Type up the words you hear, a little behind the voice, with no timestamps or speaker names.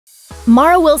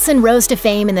Mara Wilson rose to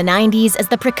fame in the 90s as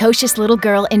the precocious little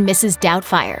girl in Mrs.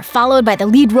 Doubtfire, followed by the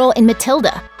lead role in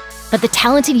Matilda. But the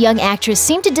talented young actress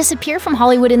seemed to disappear from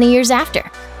Hollywood in the years after.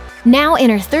 Now in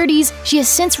her 30s, she has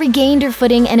since regained her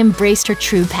footing and embraced her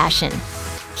true passion.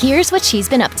 Here's what she's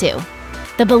been up to.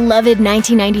 The beloved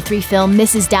 1993 film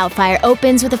Mrs. Doubtfire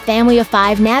opens with a family of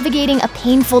 5 navigating a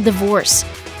painful divorce.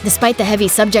 Despite the heavy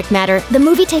subject matter, the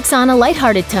movie takes on a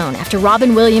lighthearted tone after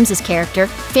Robin Williams' character,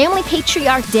 family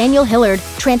patriarch Daniel Hillard,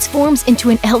 transforms into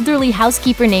an elderly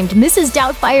housekeeper named Mrs.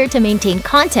 Doubtfire to maintain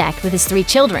contact with his 3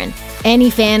 children.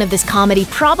 Any fan of this comedy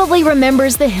probably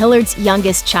remembers the Hillards'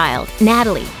 youngest child,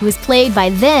 Natalie, who is played by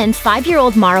then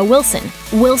 5-year-old Mara Wilson.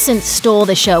 Wilson stole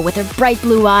the show with her bright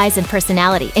blue eyes and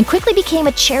personality and quickly became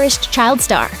a cherished child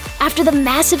star. After the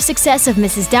massive success of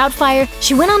Mrs. Doubtfire,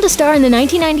 she went on to star in the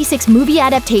 1996 movie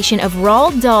adaptation of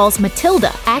Roald Dahl's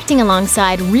Matilda, acting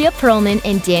alongside Rhea Perlman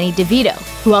and Danny DeVito,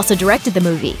 who also directed the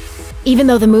movie. Even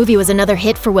though the movie was another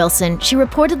hit for Wilson, she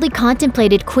reportedly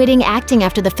contemplated quitting acting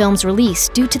after the film's release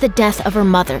due to the death of her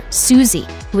mother, Susie,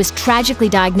 who was tragically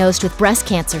diagnosed with breast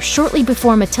cancer shortly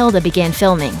before Matilda began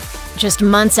filming. Just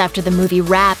months after the movie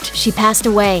wrapped, she passed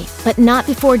away, but not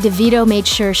before DeVito made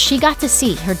sure she got to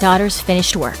see her daughter's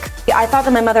finished work. I thought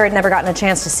that my mother had never gotten a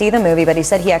chance to see the movie, but he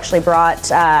said he actually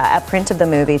brought a print of the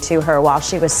movie to her while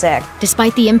she was sick.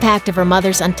 Despite the impact of her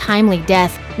mother's untimely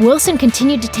death, Wilson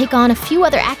continued to take on a few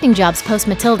other acting jobs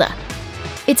post-Matilda.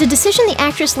 It's a decision the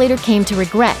actress later came to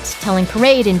regret, telling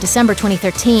Parade in December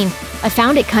 2013, "I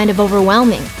found it kind of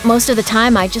overwhelming. Most of the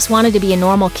time I just wanted to be a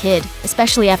normal kid,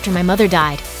 especially after my mother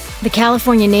died." The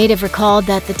California native recalled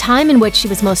that the time in which she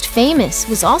was most famous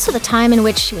was also the time in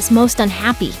which she was most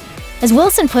unhappy. As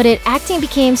Wilson put it, acting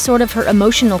became sort of her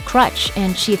emotional crutch,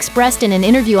 and she expressed in an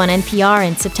interview on NPR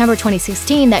in September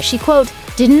 2016 that she, quote,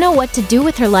 "didn't know what to do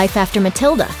with her life after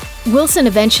Matilda." Wilson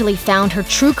eventually found her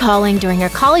true calling during her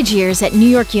college years at New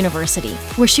York University,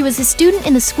 where she was a student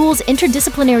in the school's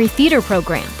interdisciplinary theater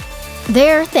program.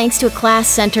 There, thanks to a class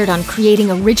centered on creating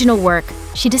original work,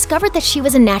 she discovered that she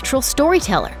was a natural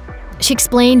storyteller. She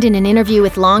explained in an interview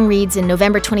with Long Reads in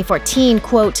November 2014,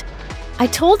 quote, "I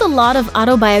told a lot of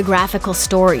autobiographical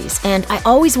stories, and I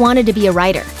always wanted to be a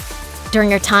writer." During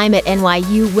her time at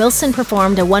NYU, Wilson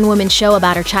performed a one-woman show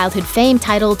about her childhood fame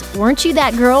titled, "Weren't You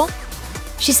That Girl?"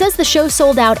 She says the show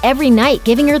sold out every night,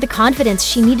 giving her the confidence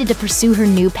she needed to pursue her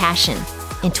new passion.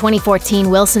 In 2014,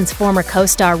 Wilson's former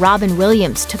co-star Robin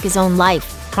Williams took his own life,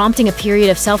 prompting a period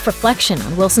of self-reflection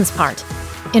on Wilson's part.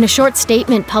 In a short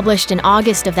statement published in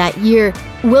August of that year,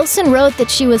 Wilson wrote that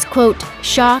she was, quote,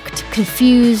 "shocked,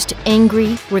 confused,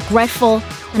 angry, regretful,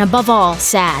 and above all,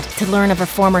 sad to learn of her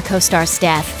former co-star's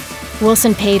death."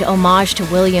 Wilson paid homage to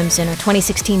Williams in her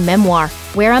 2016 memoir,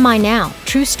 Where Am I Now?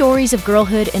 True Stories of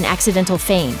Girlhood and Accidental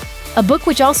Fame, a book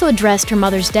which also addressed her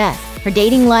mother's death, her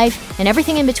dating life, and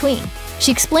everything in between.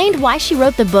 She explained why she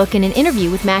wrote the book in an interview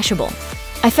with Mashable.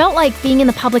 "I felt like being in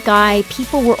the public eye,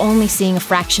 people were only seeing a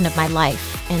fraction of my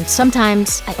life, and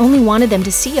sometimes I only wanted them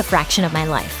to see a fraction of my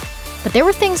life. But there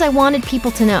were things I wanted people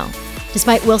to know."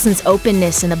 Despite Wilson's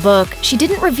openness in the book, she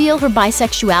didn't reveal her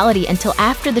bisexuality until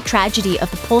after the tragedy of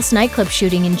the Pulse nightclub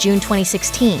shooting in June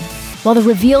 2016. While the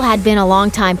reveal had been a long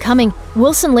time coming,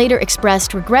 Wilson later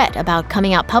expressed regret about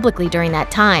coming out publicly during that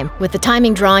time, with the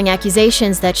timing drawing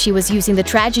accusations that she was using the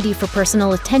tragedy for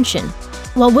personal attention.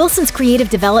 While Wilson's creative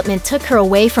development took her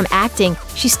away from acting,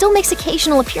 she still makes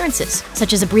occasional appearances,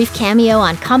 such as a brief cameo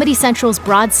on Comedy Central's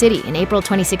Broad City in April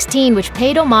 2016, which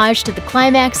paid homage to the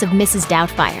climax of Mrs.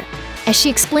 Doubtfire. As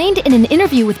she explained in an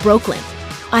interview with Brooklyn,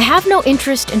 "I have no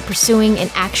interest in pursuing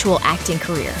an actual acting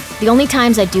career. The only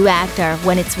times I do act are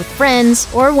when it's with friends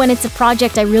or when it's a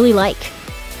project I really like."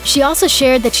 She also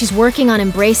shared that she's working on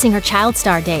embracing her child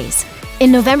star days.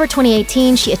 In November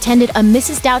 2018, she attended a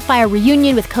Mrs. Doubtfire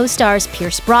reunion with co-stars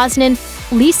Pierce Brosnan,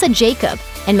 Lisa Jacob,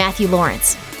 and Matthew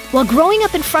Lawrence. While growing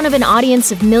up in front of an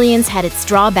audience of millions had its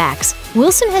drawbacks,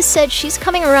 Wilson has said she's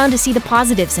coming around to see the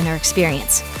positives in her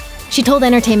experience. She told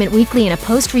Entertainment Weekly in a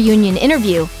post-reunion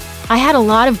interview, "I had a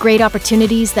lot of great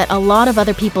opportunities that a lot of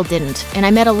other people didn't, and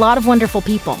I met a lot of wonderful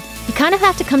people. You kind of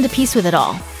have to come to peace with it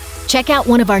all." Check out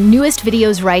one of our newest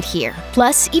videos right here.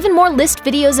 Plus, even more list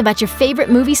videos about your favorite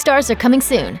movie stars are coming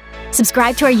soon.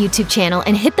 Subscribe to our YouTube channel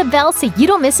and hit the bell so you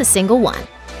don't miss a single one.